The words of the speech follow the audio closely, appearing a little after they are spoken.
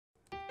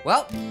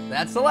Well,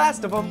 that's the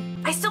last of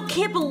them. I still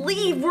can't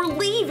believe we're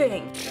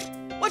leaving.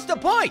 What's the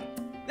point?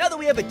 Now that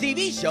we have a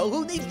TV show,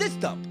 who needs this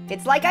dump?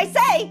 It's like I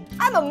say,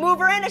 I'm a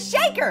mover and a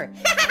shaker.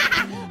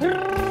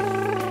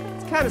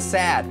 It's kind of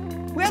sad.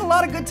 We had a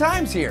lot of good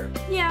times here.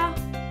 Yeah,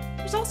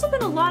 there's also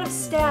been a lot of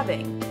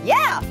stabbing.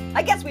 Yeah,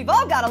 I guess we've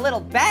all got a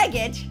little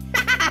baggage.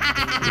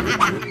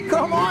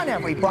 Come on,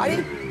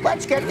 everybody.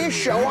 Let's get this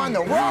show on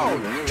the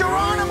road.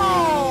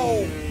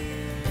 Geronimo!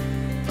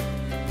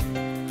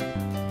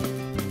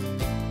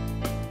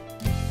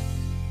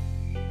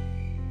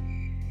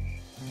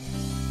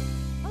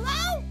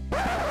 Hello?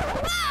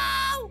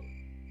 Hello?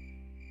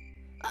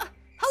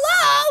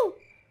 Hello?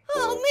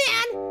 Oh,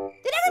 man.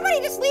 Did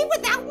everybody just leave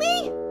without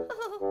me?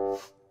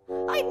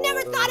 I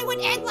never thought it would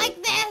end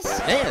like this.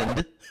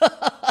 And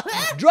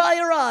dry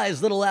your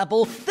eyes, little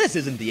apple. This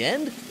isn't the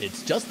end.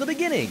 It's just the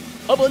beginning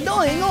of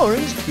Annoying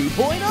Orange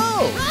 2.0.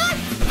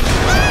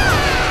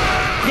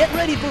 Get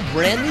ready for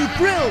brand new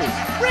thrills,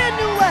 brand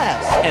new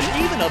laughs, and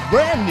even a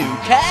brand new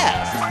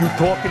cast. You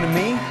talking to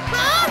me?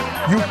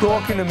 Huh? You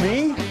talking to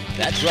me?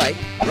 That's right.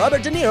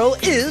 Robert De Niro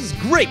is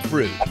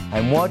Grapefruit.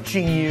 I'm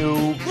watching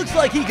you. Looks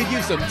like he could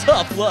use some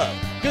tough love.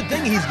 Good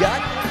thing he's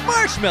got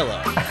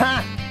Marshmallow,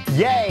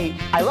 Yay,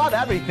 I love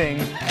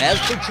everything. as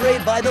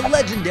portrayed by the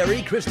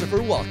legendary Christopher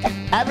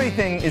Walken.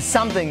 Everything is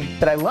something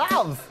that I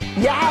love.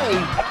 Yay!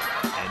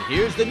 And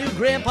here's the new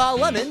Grandpa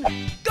Lemon,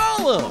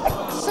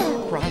 Gollum.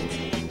 So bright,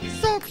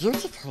 so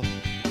beautiful,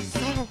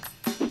 so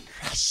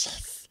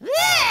precious.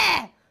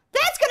 Bleh!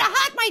 That's gonna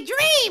haunt my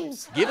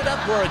dreams. Give it up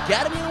for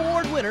Academy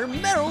Award winner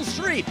Meryl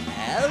Streep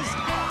as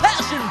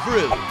Passion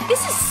Fruit.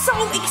 This is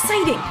so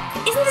exciting.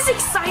 Isn't this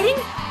exciting?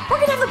 We're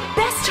gonna have the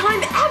best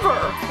time ever.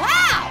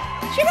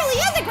 Wow, she really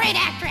is a great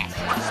actress.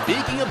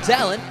 Speaking of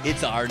talent,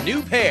 it's our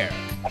new pair,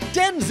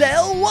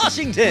 Denzel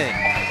Washington.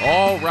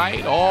 All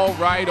right,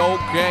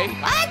 okay.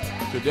 What?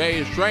 Today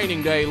is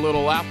training day,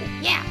 little apple.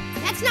 Yeah,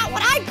 that's not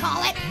what I'd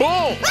call it.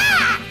 Boom!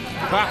 Ah!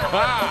 Ha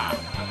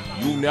ha!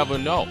 You never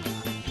know.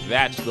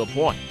 That's the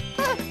point.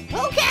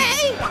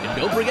 Okay.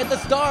 And don't forget the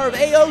star of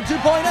AO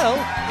 2.0,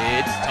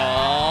 it's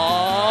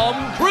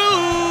Tom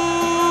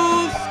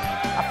Cruise.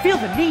 I feel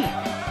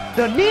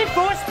the need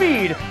for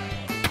speed.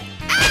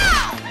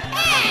 Ow!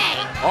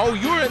 Hey! Oh,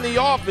 you're in the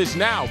office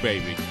now,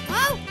 baby.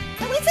 Well,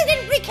 at least they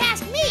didn't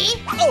recast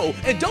me. Oh,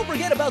 and don't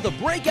forget about the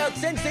breakout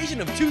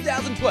sensation of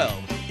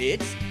 2012.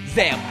 It's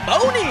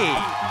Zamboni.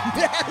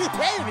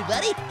 Hey,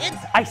 everybody, it's...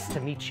 Nice to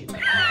meet you. Woo!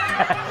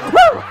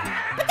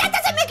 But that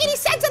doesn't make any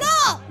sense at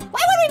all. Why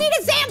would we need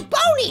a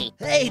Zamboni?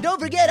 Hey, don't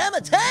forget, I'm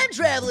a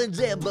time-traveling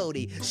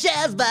Zamboni.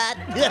 Shazbot.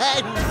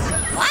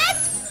 What?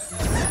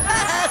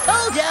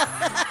 Told ya.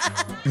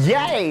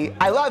 Yay,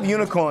 I love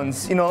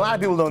unicorns. You know, a lot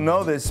of people don't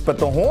know this, but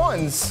the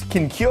horns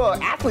can cure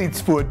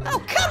athlete's foot. Oh,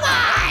 come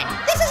on!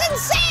 This is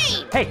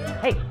insane!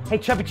 Hey,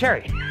 Chubby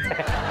Cherry.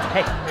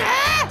 Hey.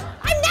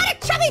 I'm not a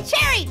chubby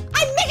cherry!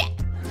 I'm midget!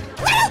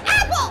 Little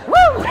apple!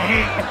 Woo!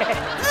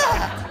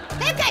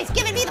 That guy's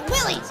giving me the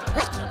willies.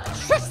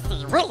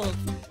 Trusty Willie,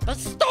 they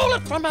stole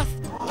it from us.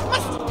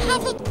 Must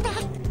have it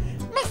back.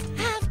 Must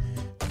have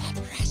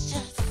the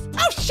precious.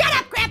 Oh, shut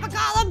up, Grandpa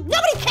Gollum!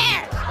 Nobody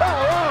cares!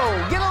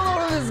 Oh, get a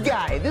load of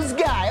this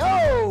guy,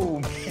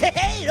 oh!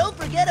 Hey, don't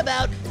forget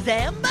about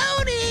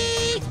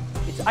Zamboni.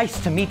 It's nice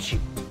to meet you,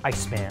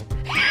 Iceman.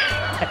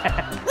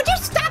 Would you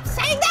stop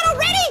saying that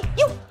already?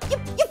 You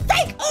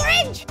fake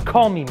orange!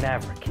 Call me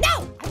Maverick.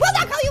 No, I will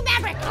not call you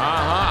Maverick!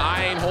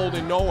 I ain't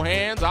holding no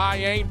hands. I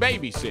ain't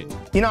babysitting.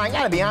 You know, I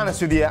gotta be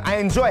honest with you, I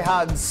enjoy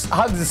hugs.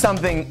 Hugs is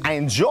something I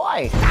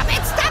enjoy. Stop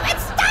it, stop it,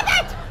 stop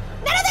it!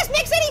 None of this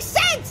makes any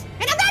sense!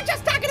 And I'm not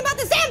just talking about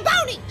the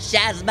Zamboni!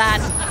 Shazbot.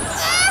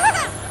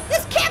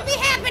 This can't be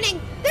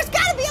happening! There's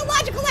gotta be a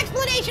logical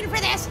explanation for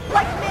this!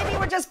 Like maybe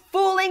we're just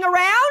fooling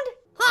around?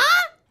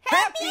 Huh?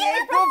 Happy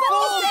April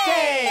Fool's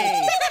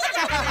Day!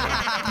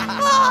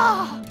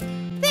 Oh,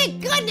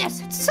 thank goodness!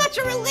 It's such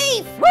a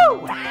relief!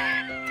 Woo!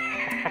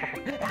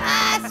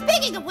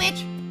 Speaking of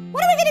which,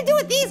 what are we gonna do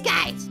with these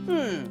guys?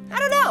 I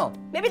don't know.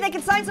 Maybe they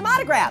could sign some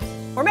autographs.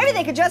 Or maybe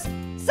they could just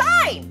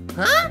sign.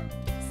 Huh?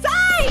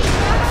 Sign!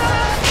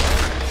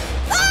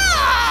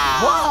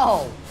 Oh!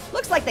 Whoa!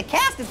 Looks like the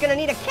cast is gonna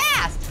need a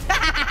cast.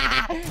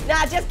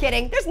 Nah, just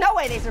kidding. There's no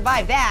way they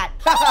survived that.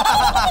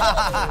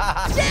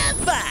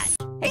 Shazbot.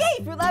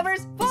 Hey, Fruit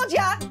Lovers, fooled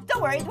ya! Don't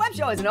worry, the web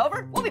show isn't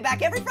over. We'll be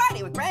back every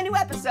Friday with brand new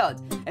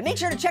episodes. And make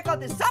sure to check out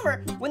this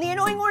summer when the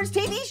Annoying Orange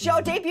TV show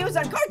debuts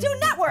on Cartoon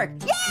Network.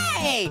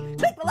 Yay!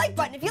 Click the like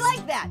button if you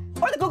like that,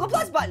 or the Google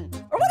Plus button,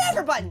 or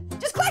whatever button.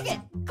 Just click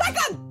it. Click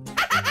them!